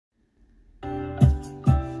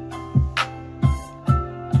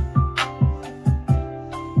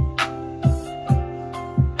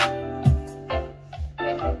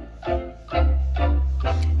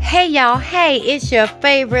y'all. Hey, it's your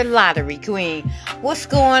favorite lottery queen. What's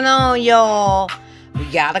going on, y'all? We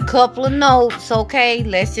got a couple of notes, okay?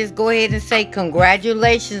 Let's just go ahead and say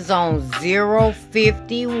congratulations on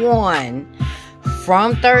 051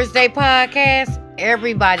 from Thursday podcast.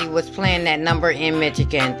 Everybody was playing that number in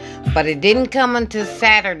Michigan, but it didn't come until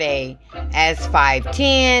Saturday as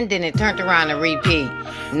 510. Then it turned around and repeat.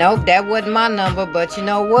 Nope, that wasn't my number, but you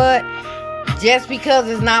know what? Just because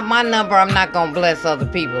it's not my number, I'm not going to bless other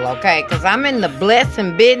people, okay? Because I'm in the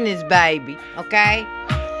blessing business, baby, okay?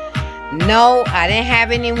 No, I didn't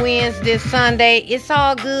have any wins this Sunday. It's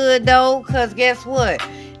all good, though, because guess what?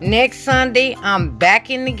 Next Sunday, I'm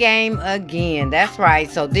back in the game again. That's right.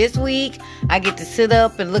 So this week, I get to sit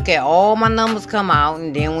up and look at all my numbers come out,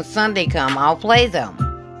 and then when Sunday come, I'll play them,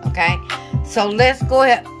 okay? So let's go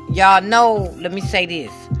ahead. Y'all know, let me say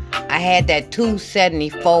this. I had that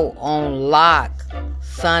 274 on lock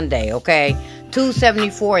Sunday, okay?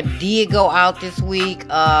 274 did go out this week.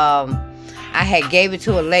 I had gave it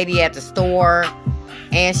to a lady at the store,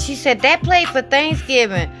 and she said, that played for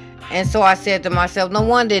Thanksgiving. And so I said to myself, no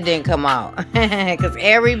wonder it didn't come out. Because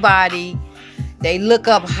everybody, they look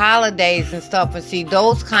up holidays and stuff and see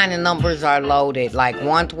those kind of numbers are loaded, like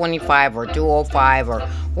 125 or 205 or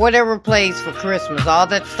whatever plays for Christmas. All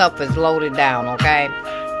that stuff is loaded down, okay?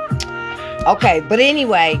 Okay, but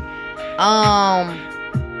anyway,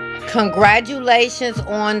 congratulations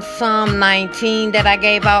on Psalm 19 that I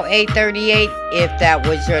gave out, 838, if that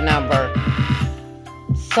was your number.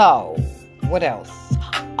 So, what else?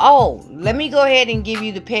 Oh, let me go ahead and give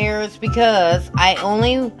you the pairs because I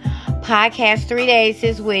only podcast 3 days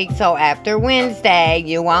this week. So after Wednesday,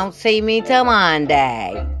 you won't see me till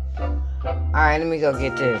Monday. Alright, let me go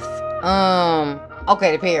get this.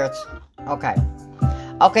 Okay, the pairs.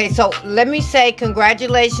 Okay, so let me say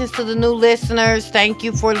congratulations to the new listeners. Thank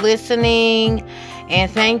you for listening.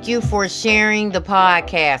 And thank you for sharing the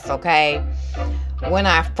podcast, okay? When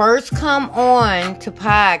I first come on to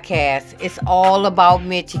podcast, it's all about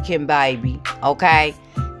Michigan, baby, okay?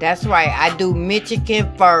 That's right. I do Michigan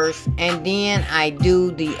first, and then I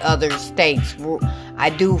do the other states.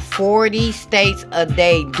 I do 40 states a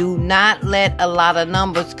day. Do not let a lot of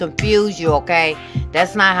numbers confuse you, okay?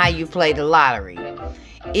 That's not how you play the lottery.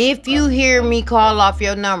 If you hear me call off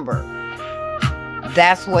your number,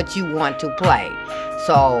 that's what you want to play.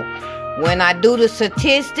 So when I do the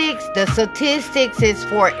statistics is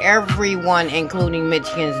for everyone, including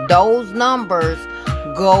Michigans. Those numbers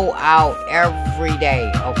go out every day,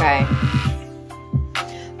 okay?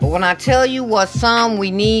 But when I tell you what sum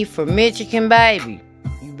we need for Michigan, baby,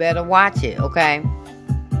 you better watch it, okay?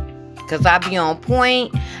 Because I be on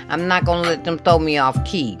point. I'm not going to let them throw me off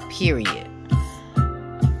key, period.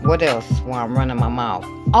 What else while I'm running my mouth?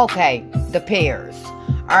 Okay, the pairs.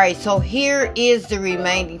 Alright, so here is the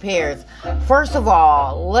remaining pairs. First of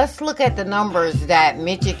all, let's look at the numbers that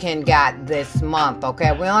Michigan got this month,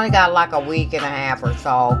 okay? We only got like a week and a half or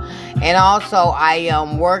so. And also, I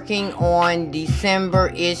am working on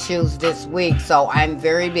December issues this week, so I'm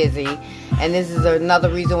very busy. And this is another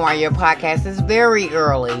reason why your podcast is very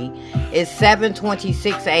early. It's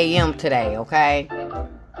 7:26 a.m. today, okay?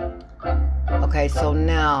 Okay, so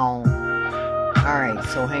now, alright,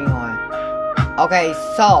 so hang on. Okay,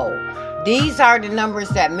 so these are the numbers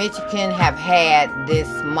that Michigan have had this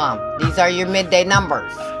month. These are your midday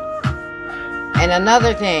numbers. And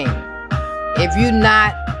another thing, if you're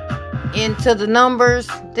not into the numbers,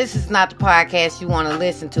 this is not the podcast you want to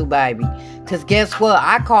listen to, baby. Because guess what?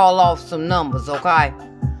 I call off some numbers, okay?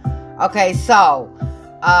 Okay, so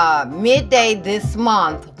midday this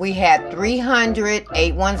month, we had 300,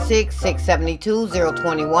 816, 672,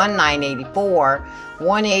 021, 984,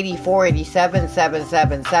 184, 87,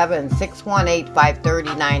 777, 618,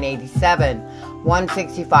 530, 987,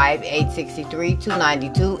 165, 863,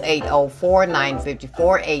 292, 804,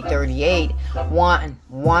 954, 838, I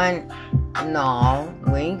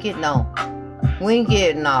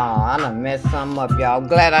done messed something up, y'all. I'm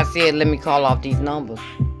glad I said let me call off these numbers.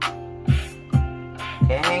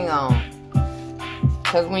 Okay, hang on.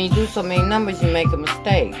 Because when you do so many numbers, you make a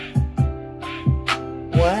mistake.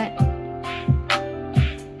 What?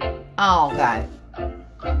 Oh, got it.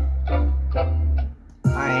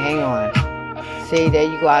 Alright, hang on. See, there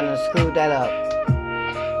you go. I done screwed that up.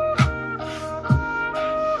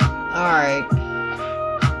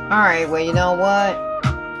 Alright, well, you know what?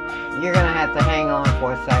 You're going to have to hang on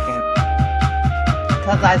for a second.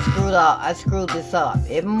 Because I screwed this up.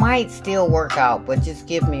 It might still work out, but just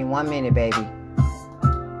give me 1 minute, baby.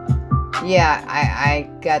 Yeah, I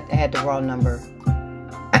had the wrong number.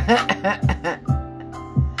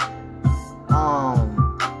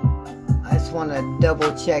 just want to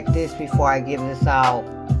double check this before I give this out.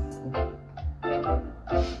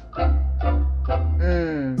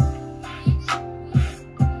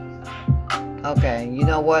 Okay, you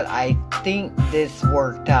know what? I think this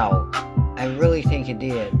worked out. I really think it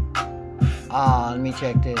did. Let me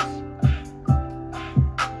check this.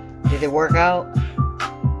 Did it work out?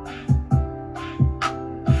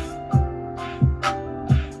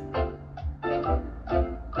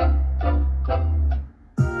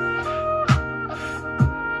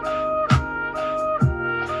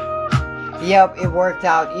 Yep, it worked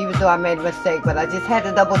out, even though I made a mistake, but I just had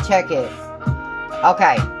to double check it.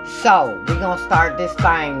 Okay, so we're gonna start this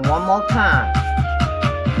thing one more time.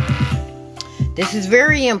 This is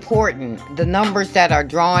very important, the numbers that are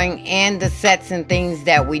drawing and the sets and things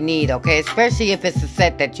that we need, okay? Especially if it's a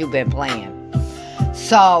set that you've been playing.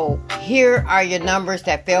 So here are your numbers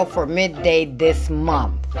that fell for midday this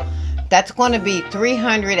month. That's going to be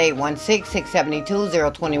 300, 816,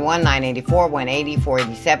 672, 021, 984, 180,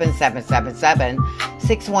 487, 777,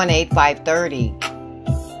 618, 530,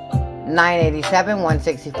 987,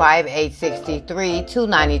 165, 863,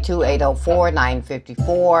 292, 804,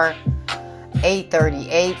 954,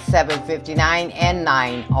 838, 759, and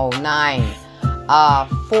 909.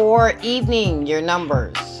 For evening, your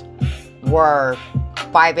numbers were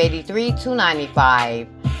 583, 295,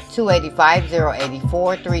 285,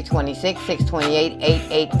 084, 326, 628,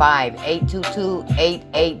 885, 822,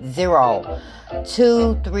 880,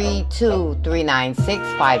 232, 396,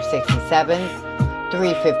 567,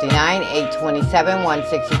 359, 827,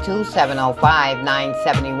 162, 705,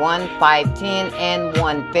 971, 510, and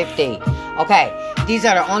 150. Okay, these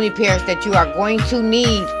are the only pairs that you are going to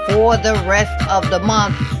need for the rest of the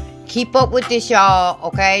month. Keep up with this, y'all,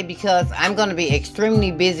 okay? Because I'm going to be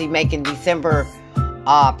extremely busy making December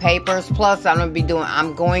papers. Plus, I'm going to be doing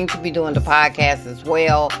the podcast as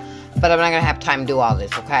well. But I'm not going to have time to do all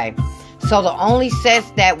this, okay? So the only sets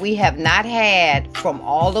that we have not had from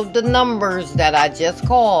all of the numbers that I just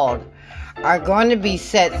called are going to be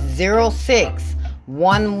sets 06,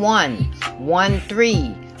 11,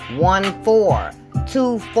 13, 14,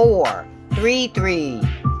 24, 33,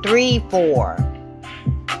 34,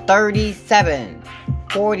 37,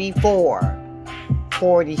 44,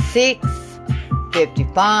 46,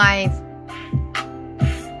 55,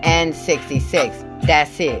 and 66.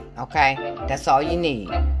 That's it, okay? That's all you need.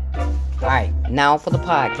 Alright, now for the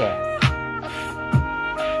podcast.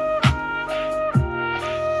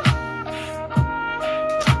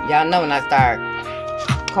 Y'all know when I start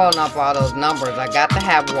calling up all those numbers, I got to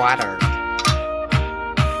have water.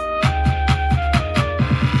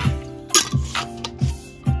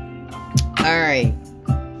 Alright.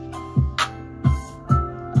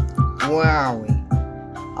 Where are we?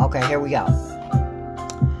 Okay, here we go.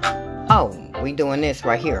 Oh, we doing this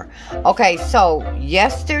right here. Okay, so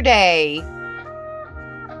yesterday,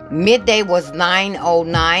 midday was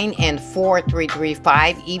 9:09 and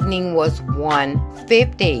 4335. Evening was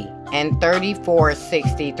 1:50 and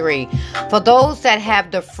 3463. For those that have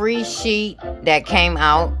the free sheet that came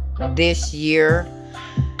out this year,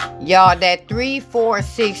 y'all, that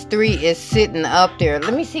 3463 is sitting up there.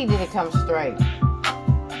 Let me see, did it come straight?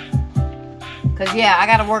 Because, yeah, I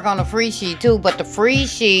got to work on the free sheet too, but the free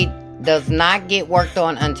sheet does not get worked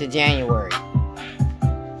on until January.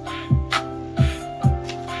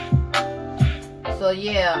 So,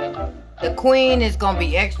 yeah, the queen is going to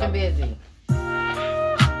be extra busy.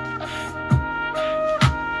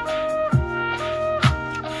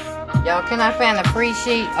 Y'all, can I find the free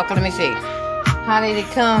sheet? Okay, let me see. How did it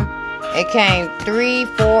come? It came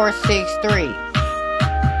 3463.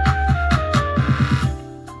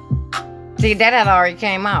 See, that had already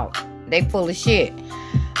came out. They full of shit.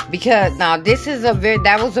 Because now this is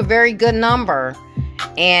that was a very good number.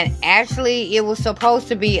 And actually it was supposed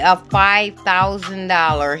to be a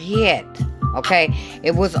 $5,000 hit. Okay.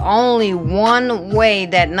 It was only one way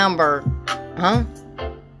that number. Huh?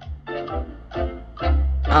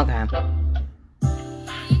 Okay.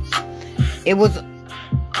 It was.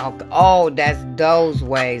 Oh, that's those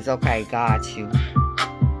ways. Okay, got you.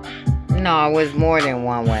 No, it was more than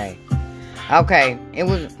one way. Okay, it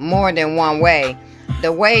was more than one way.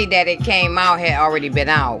 The way that it came out had already been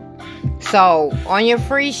out. So, on your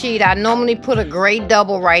free sheet, I normally put a great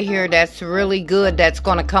double right here that's really good, that's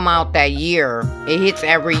going to come out that year. It hits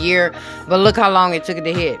every year, but look how long it took it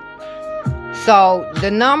to hit. So,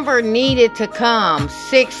 the number needed to come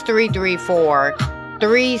 6334,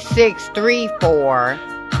 3634,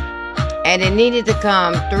 and it needed to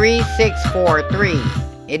come 3643.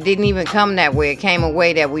 It didn't even come that way. It came a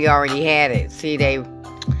way that we already had it. See, the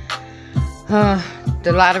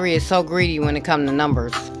lottery is so greedy when it comes to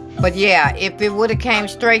numbers. But yeah, if it would have came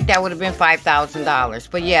straight, that would have been $5,000.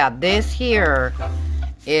 But yeah, this here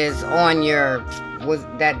is on your,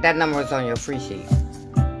 that number was on your free sheet.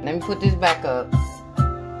 Let me put this back up.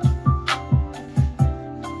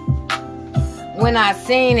 When I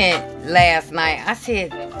seen it last night, I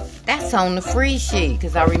said, that's on the free sheet,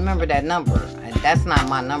 because I remember that number. That's not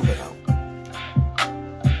my number though.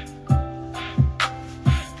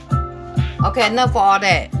 Okay, enough of all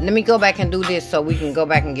that. Let me go back and do this so we can go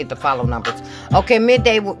back and get the follow numbers. Okay,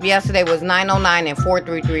 midday yesterday was 909 and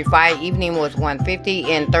 4335. Evening was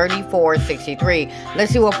 150 and 3463.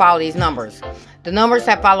 Let's see what follow these numbers. The numbers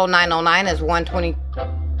that follow 909 is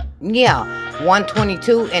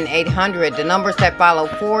 122 and 800. The numbers that follow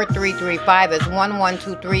 4335 is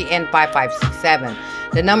 1123 and 5567.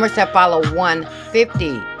 The numbers that follow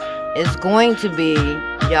 150 is going to be,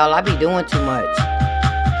 y'all, I be doing too much.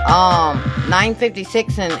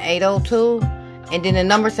 956 and 802. And then the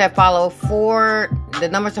numbers that follow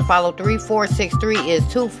 3463 is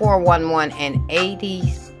 2411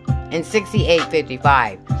 and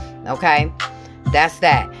 6855. Okay, that's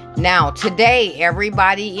that. Now today,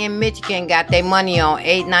 everybody in Michigan got their money on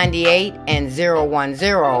 898 and 010,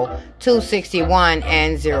 261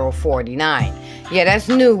 and 049. Yeah, that's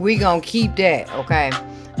new. We gonna keep that. Okay,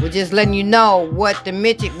 we're just letting you know what the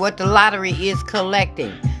lottery is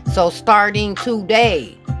collecting. So starting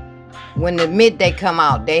today, when the midday come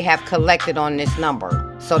out, they have collected on this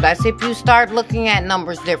number. So that's if you start looking at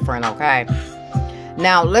numbers different, okay?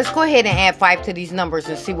 Now, let's go ahead and add 5 to these numbers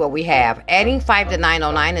and see what we have. Adding 5 to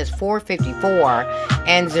 909 is 454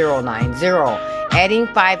 and 090. Adding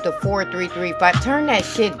 5 to 4335, turn that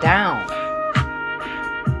shit down.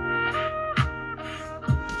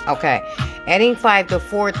 Okay. Adding 5 to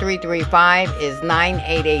 4335 is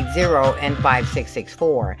 9880 and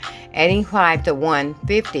 5664. Adding 5 to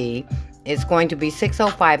 150 is going to be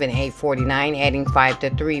 605 and 849. Adding 5 to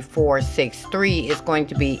 3463 is going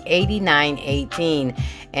to be 8918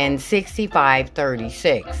 and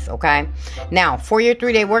 6536. Okay. Now, for your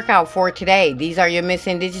 3-day workout for today, these are your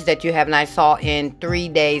missing digits that you have not saw in 3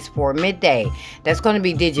 days for midday. That's going to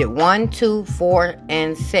be digit 1, 2, 4,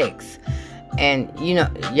 and 6. And, you know,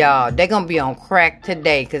 y'all, they're going to be on crack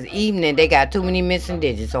today because evening, they got too many missing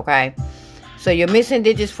digits, okay? So your missing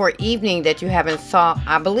digits for evening that you haven't saw,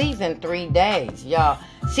 I believe, in 3 days, y'all.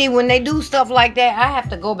 See, when they do stuff like that, I have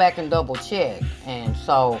to go back and double check. And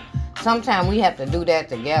so sometimes we have to do that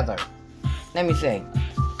together. Let me see.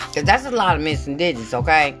 Because that's a lot of missing digits,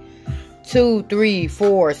 okay? 2, 3,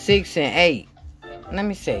 4, 6, and 8. Let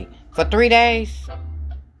me see. For 3 days,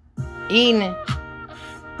 evening.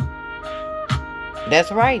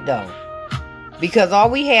 That's right, though. Because all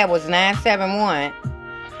we had was 971.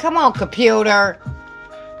 Come on, computer.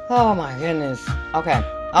 Oh, my goodness. Okay.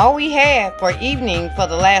 All we had for evening for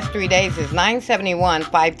the last 3 days is 971,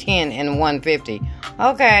 510, and 150.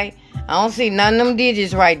 Okay. I don't see none of them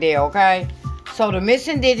digits right there, okay? So the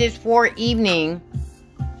missing digits for evening,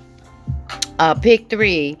 pick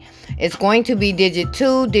 3, it's going to be digit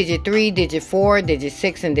 2, digit 3, digit 4, digit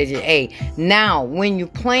 6, and digit 8. Now, when you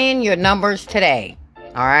plan your numbers today,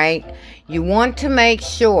 all right, you want to make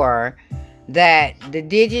sure that the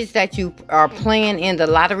digits that you are playing in the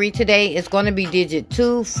lottery today is going to be digit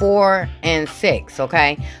 2, 4, and 6,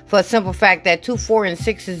 okay? For a simple fact that 2, 4, and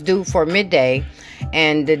 6 is due for midday,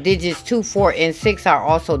 and the digits 2, 4, and 6 are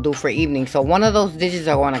also due for evening. So one of those digits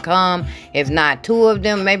are going to come. If not 2 of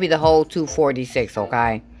them, maybe the whole 246,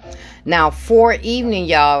 okay? Now, for evening,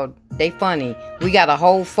 y'all, they funny. We got a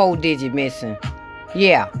whole 4 digit missing.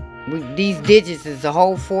 Yeah. These digits is a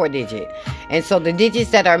whole 4 digit. And so the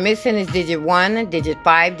digits that are missing is digit 1, digit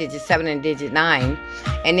 5, digit 7, and digit 9.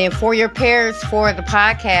 And then for your pairs for the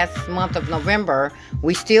podcast month of November,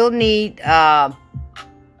 we still need 1,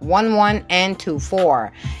 1, and 2,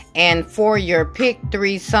 4. And for your pick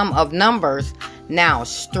 3 sum of numbers, now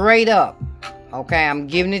straight up, okay, I'm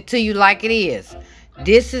giving it to you like it is.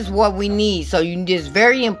 This is what we need. So it's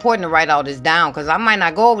very important to write all this down because I might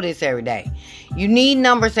not go over this every day. You need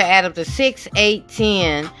numbers to add up to 6, 8,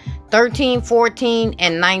 10, 13, 14,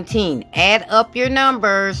 and 19. Add up your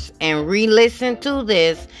numbers and re-listen to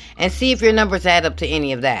this and see if your numbers add up to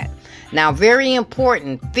any of that. Now, very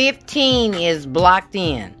important, 15 is blocked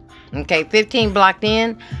in. Okay, 15 blocked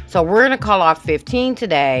in. So we're going to call off 15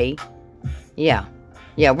 today. Yeah,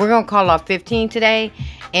 we're going to call off 15 today.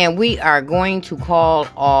 And we are going to call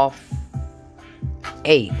off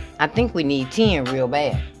 8. I think we need 10 real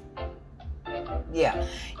bad. Yeah,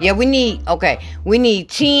 we need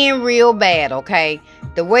 10 real bad, okay?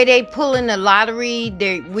 The way they pull in the lottery,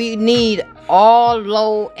 we need all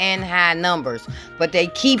low and high numbers. But they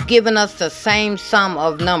keep giving us the same sum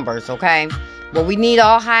of numbers, okay? But we need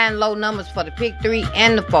all high and low numbers for the pick 3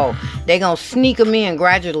 and the 4. They're going to sneak them in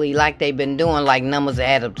gradually like they've been doing, like numbers that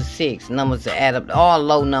add up to 6, numbers that add up to all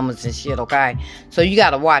low numbers and shit, okay? So you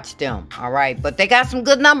got to watch them, all right? But they got some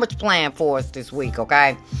good numbers planned for us this week,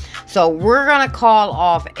 okay? So we're going to call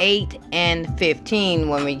off 8 and 15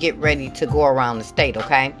 when we get ready to go around the state,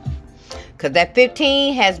 okay? Because that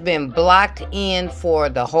 15 has been blocked in for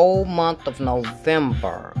the whole month of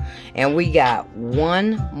November. And we got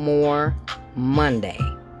one more Monday,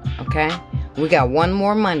 okay? We got one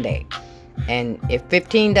more Monday. And if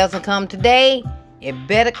 15 doesn't come today, it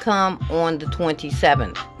better come on the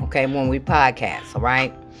 27th, okay, when we podcast, all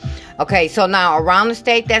right? Okay, so now around the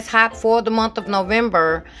state that's hot for the month of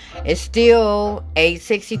November is still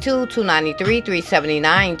 862, 293,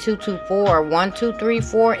 379, 224,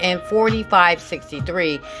 1234, and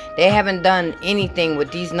 4563. They haven't done anything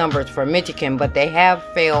with these numbers for Michigan, but they have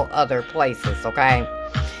failed other places, okay?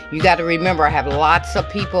 You got to remember, I have lots of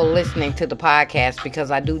people listening to the podcast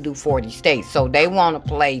because I do 40 states, so they want to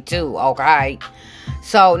play too, okay?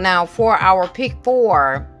 So now for our pick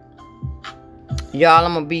 4, y'all,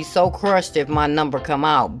 I'm going to be so crushed if my number come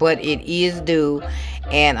out. But it is due.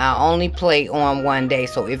 And I only play on one day.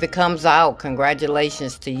 So if it comes out,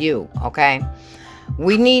 congratulations to you. Okay.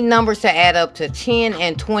 We need numbers to add up to 10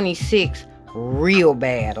 and 26 real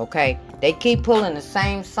bad. Okay. They keep pulling the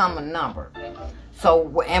same sum of number.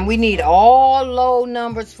 So, and we need all low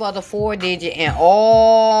numbers for the 4-digit and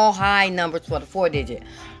all high numbers for the 4-digit.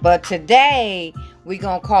 But today, we're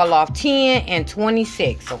going to call off 10 and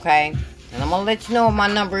 26. Okay. And I'm going to let you know what my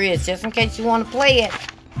number is, just in case you want to play it.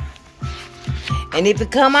 And if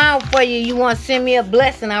it come out for you, you want to send me a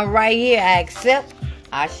blessing, I'm right here. I accept.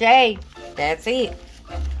 Ashe. That's it.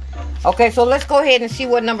 Okay, so let's go ahead and see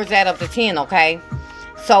what numbers add up to 10, okay?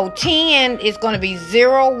 So 10 is going to be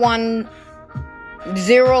 0019,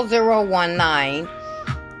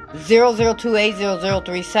 0028,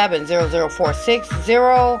 0037, 0046,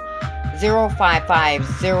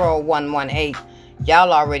 0055, 0118.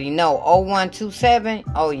 Y'all already know 0127.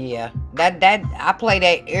 Oh yeah, that I play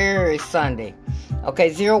that every Sunday.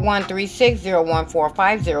 Okay, 0136,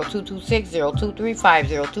 0145, 0226, 0235,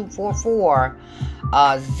 0244,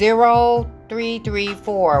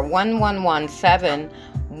 0334, 1117,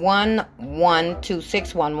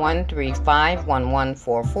 1126, 1135,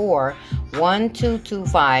 1144,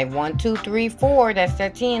 1225, 1234. That's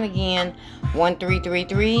that 10 again.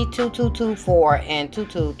 1333, 2224, and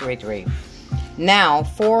 2233. Now,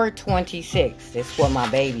 426. This is where my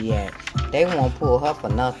baby at. They won't pull her for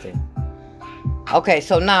nothing. Okay,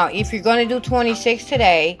 so now, if you're going to do 26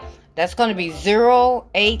 today, that's going to be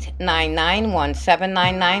 0899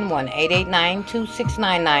 1799 1889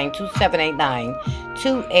 2699 2789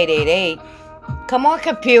 2888. Come on,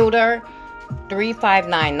 computer.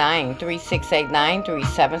 3599 3689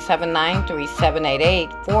 3779 3788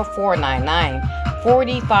 4499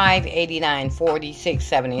 4589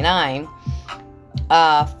 4679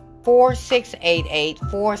 4688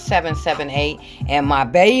 4778, and my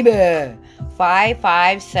baby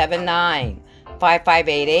 5579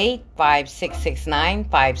 5588 5669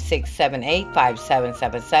 5678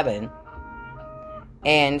 5777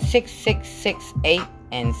 and 6668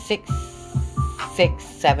 and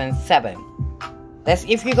 6677. That's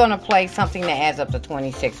if you're going to play something that adds up to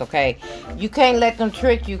 26, okay? You can't let them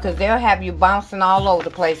trick you because they'll have you bouncing all over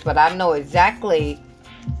the place, but I know exactly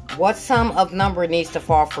what sum of number needs to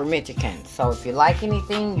fall for Michigan. So if you like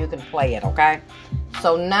anything, you can play it, okay?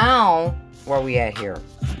 So now, where we at here?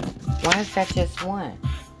 Why is that just one?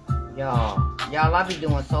 Y'all, I be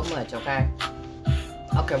doing so much, okay?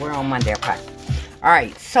 Okay, we're on Monday, okay?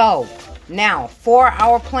 Alright, so now for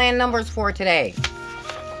our plan numbers for today.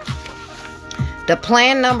 The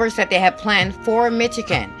plan numbers that they have planned for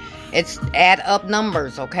Michigan, it's add up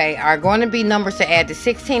numbers, okay, are going to be numbers to add to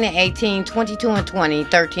 16 and 18, 22 and 20,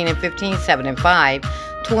 13 and 15, 7 and 5,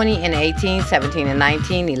 20 and 18, 17 and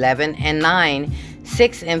 19, 11 and 9,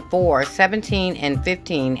 6 and 4, 17 and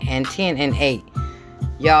 15, and 10 and 8.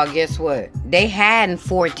 Y'all, guess what? They had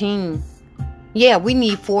 14. Yeah, we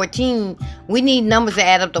need 14. We need numbers to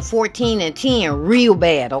add up to 14 and 10 real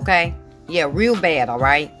bad, okay? Yeah, real bad, all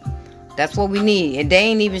right? That's what we need. And they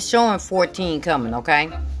ain't even showing 14 coming,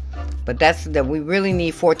 okay? But that's that we really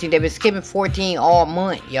need 14. They've been skipping 14 all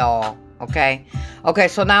month, y'all. Okay? Okay,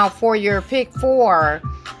 so now for your pick 4,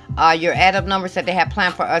 your add up numbers that they have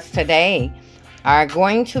planned for us today are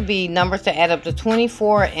going to be numbers to add up to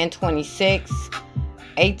 24 and 26,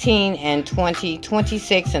 18 and 20,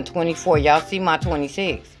 26 and 24. Y'all see my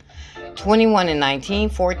 26. 21 and 19,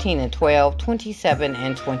 14 and 12, 27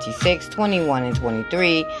 and 26, 21 and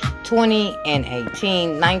 23, 20 and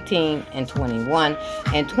 18, 19 and 21,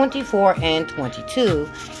 and 24 and 22.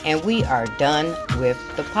 And we are done with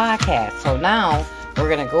the podcast. So now we're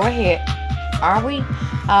going to go ahead. Are we?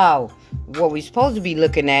 Oh, what we're supposed to be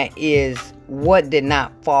looking at is what did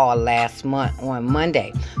not fall last month on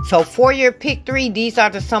Monday. So for your pick 3, these are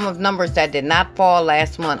the sum of numbers that did not fall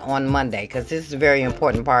last month on Monday, because this is a very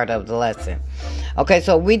important part of the lesson. Okay,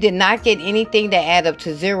 so we did not get anything to add up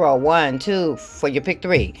to 0, 1, 2 for your pick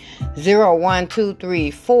 3. 0, 1, 2,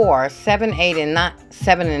 3, 4, 7, 8, and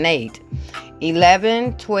 7 and 8.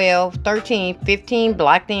 11, 12, 13, 15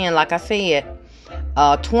 blocked in, like I said.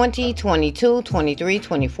 20, 22, 23,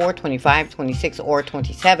 24, 25, 26, or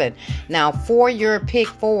 27. Now, for your pick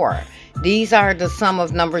 4, these are the sum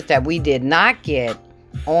of numbers that we did not get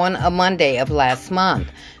on a Monday of last month.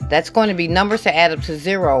 That's going to be numbers to add up to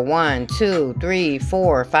 0, 1, 2, 3,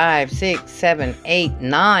 4, 5, 6, 7, 8,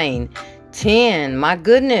 9, 10. My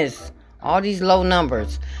goodness, all these low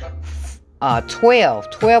numbers. 12.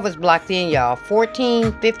 12 is blocked in, y'all.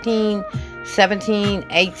 14, 15, 17,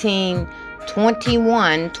 18,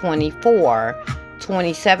 21, 24,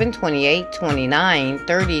 27, 28, 29,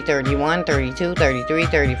 30, 31, 32, 33,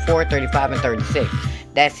 34, 35, and 36.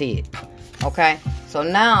 That's it. Okay? So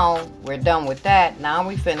now we're done with that. Now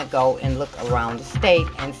we finna go and look around the state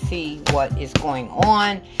and see what is going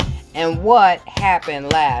on and what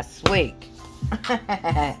happened last week.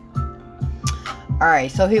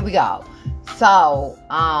 Alright, so here we go. So,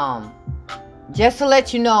 just to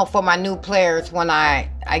let you know, for my new players, when I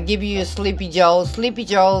give you your Sleepy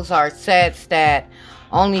Joes are sets that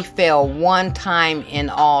only fail one time in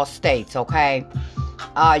all states, okay?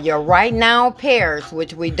 Your right now pairs,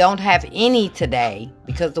 which we don't have any today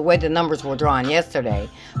because the way the numbers were drawn yesterday,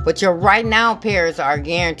 but your right now pairs are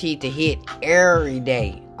guaranteed to hit every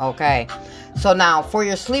day, okay? So now for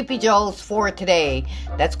your Sleepy Joes for today,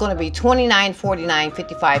 that's going to be 29, 49,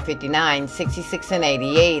 55, 59, 66, and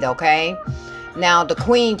 88, okay? Now, the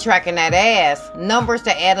queen tracking that ass, numbers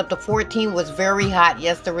to add up to 14 was very hot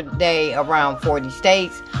yesterday around 40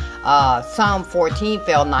 states. Some 14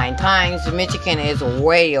 fell 9 times. Michigan is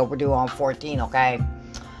way overdue on 14, okay?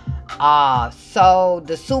 So,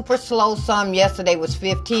 the super slow sum yesterday was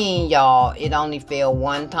 15, y'all. It only fell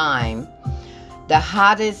 1 time. The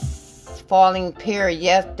hottest falling pair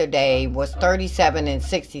yesterday was 37 and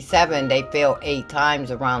 67. They fell 8 times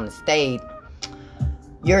around the state.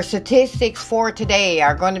 Your statistics for today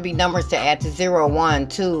are going to be numbers to add to 0, 1,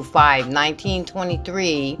 2, 5, 19,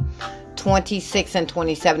 23, 26, and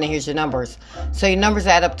 27. And here's your numbers. So your numbers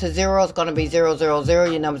add up to 0 is going to be 0, 0, 0.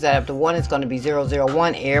 Your numbers add up to 1 is going to be 0, 0,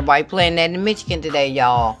 1. Everybody playing that in Michigan today,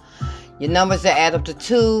 y'all. Your numbers that add up to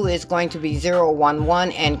 2 is going to be 0, 1,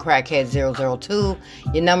 1 and crackhead 0, 0, 2.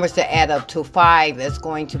 Your numbers that add up to 5 is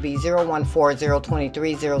going to be 0, 1, 4, 0,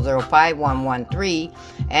 23, 0, 0, 5, 1, 1, 3,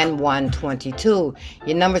 and 1, 22.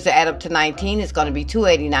 Your numbers that add up to 19 is going to be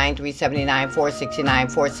 289, 379, 469,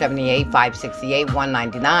 478, 568,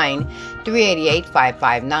 199, 388,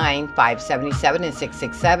 559, 577, and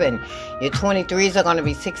 667. Your 23s are going to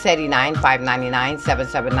be 689, 599,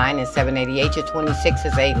 779, and 788. Your 26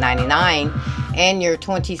 is 899. And your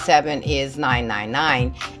 27 is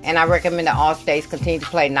 999. And I recommend that all states continue to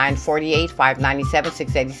play 948, 597,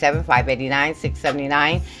 687, 589,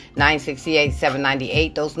 679, 968,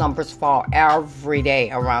 798. Those numbers fall every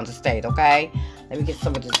day around the state, okay? Let me get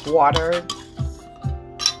some of this water.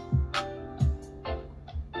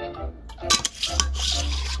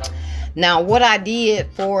 Now, what I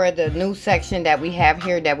did for the new section that we have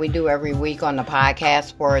here that we do every week on the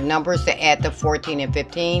podcast for numbers to add to 14 and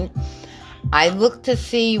 15, I looked to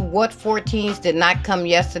see what 14s did not come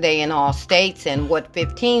yesterday in all states and what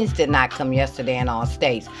 15s did not come yesterday in all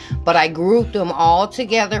states. But I grouped them all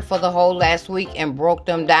together for the whole last week and broke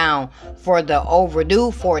them down for the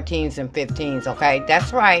overdue 14s and 15s, okay?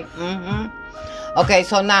 That's right. Okay,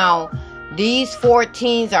 so now these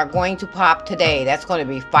 14s are going to pop today. That's going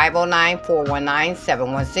to be 509, 419,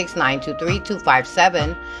 716, 923,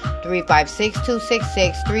 257, 356,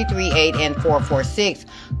 266, 338, and 446.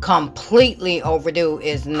 Completely overdue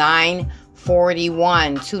is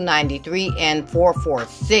 941, 293, and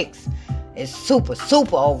 446. It's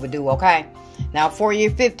super overdue, okay? Now, for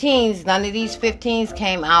your 15s, none of these 15s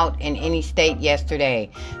came out in any state yesterday.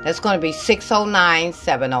 That's going to be 609,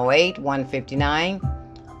 708, 159,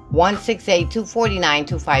 168, 249,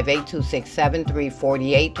 258, 267,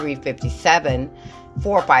 348, 357,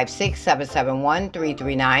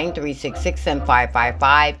 456-771-339-366 and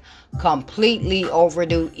 555. Completely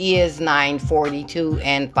overdue is 942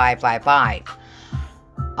 and 555.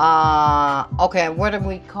 Okay, what are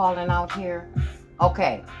we calling out here?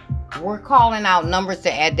 Okay, we're calling out numbers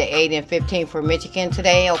to add to 8 and 15 for Michigan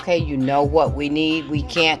today. Okay, you know what we need. We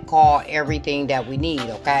can't call everything that we need,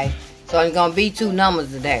 okay? So it's going to be 2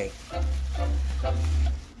 numbers today.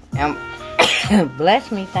 And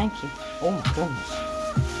bless me, thank you. Oh my goodness.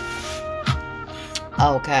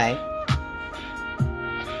 Okay.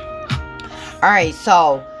 Alright,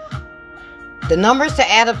 so the numbers to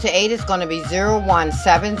add up to 8 is going to be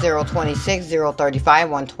 017, 026, 035,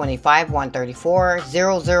 125, 134,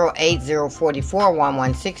 008, 044,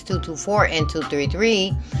 116, 224, and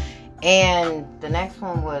 233. And the next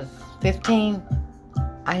one was 15.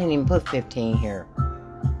 I didn't even put 15 here.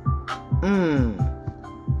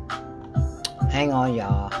 Hang on,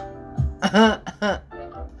 y'all.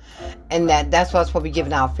 And that's what's supposed to be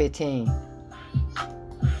giving out 15.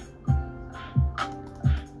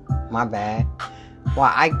 My bad.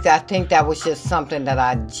 Well, I think that was just something that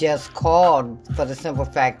I just called for the simple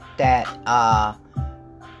fact that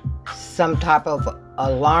some type of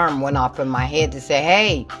alarm went off in my head to say,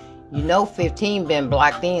 hey, 15 been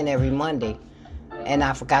blocked in every Monday. And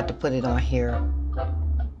I forgot to put it on here.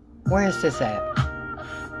 Where is this at?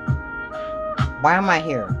 Why am I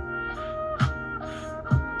here?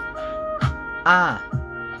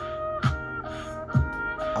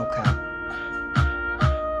 Okay.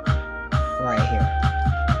 Right here.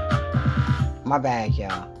 My bad,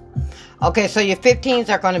 y'all. Okay, so your 15s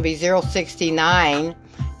are going to be 069,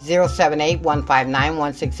 078, 159,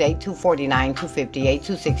 168, 249, 258,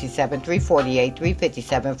 267, 348,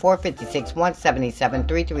 357, 456, 177,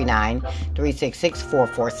 339, 366,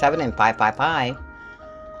 447, and 555.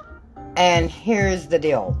 And here's the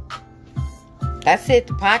deal. That's it.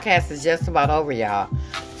 The podcast is just about over, y'all.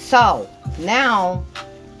 So, now,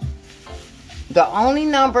 the only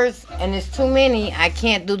numbers, and it's too many, I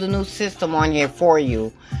can't do the new system on here for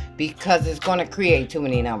you because it's going to create too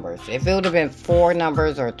many numbers. If it would have been 4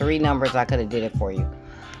 numbers or 3 numbers, I could have did it for you.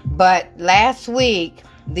 But last week,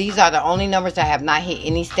 these are the only numbers that have not hit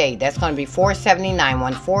any state. That's going to be 470,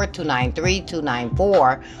 914, 293,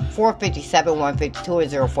 294, 457, 152,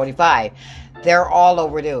 and 045. They're all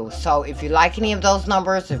overdue. So if you like any of those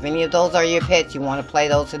numbers, if any of those are your pets, you want to play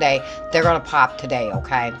those today, they're going to pop today,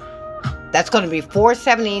 okay? That's going to be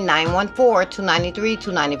 470, 914, 293,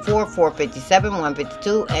 294, 457,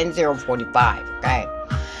 152, and 045, okay?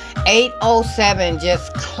 807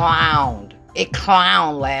 just clowned. It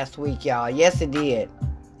clowned last week, y'all. Yes, it did.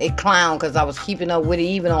 It clowned because I was keeping up with it.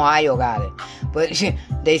 Even Ohio got it. But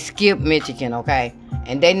they skipped Michigan, okay?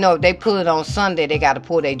 And they know if they pull it on Sunday, they got to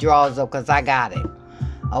pull their drawers up because I got it.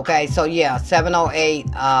 Okay, so yeah, 708,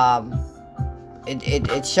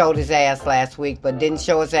 it showed his ass last week, but didn't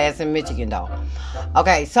show his ass in Michigan, though.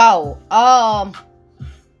 Okay, so,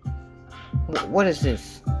 what is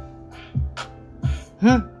this?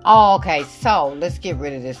 Oh, okay, so, let's get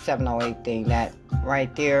rid of this 708 thing, that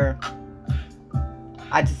right there.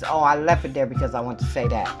 I left it there because I want to say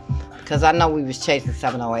that. Because I know we was chasing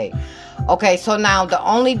 708. Okay, so now the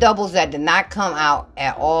only doubles that did not come out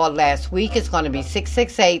at all last week is going to be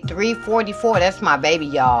 668, 344. That's my baby,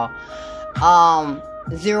 y'all. 011,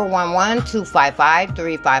 255,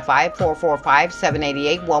 355, 445,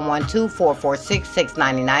 788, 112, 446,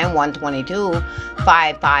 699, 122,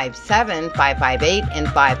 557, 558, and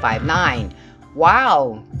 559.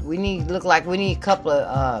 Wow, look like we need a couple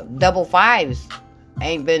of double fives.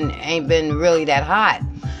 Ain't been really that hot.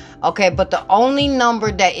 Okay, but the only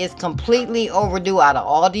number that is completely overdue out of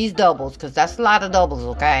all these doubles, because that's a lot of doubles,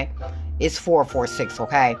 okay, is 446,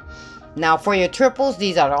 okay? Now, for your triples,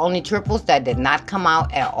 these are the only triples that did not come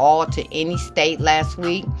out at all to any state last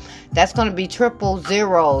week. That's going to be triples,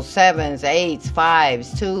 0s, 7s, 8s,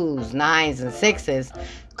 5s, 2s, 9s, and 6s.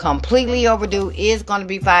 Completely overdue is going to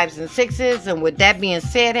be 5s and 6s. And with that being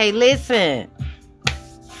said, hey, listen.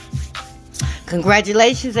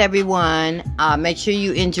 Congratulations, everyone. Make sure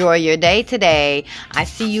you enjoy your day today. I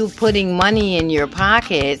see you putting money in your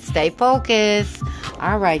pocket. Stay focused.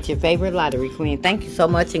 All right, your favorite lottery queen. Thank you so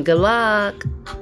much and good luck.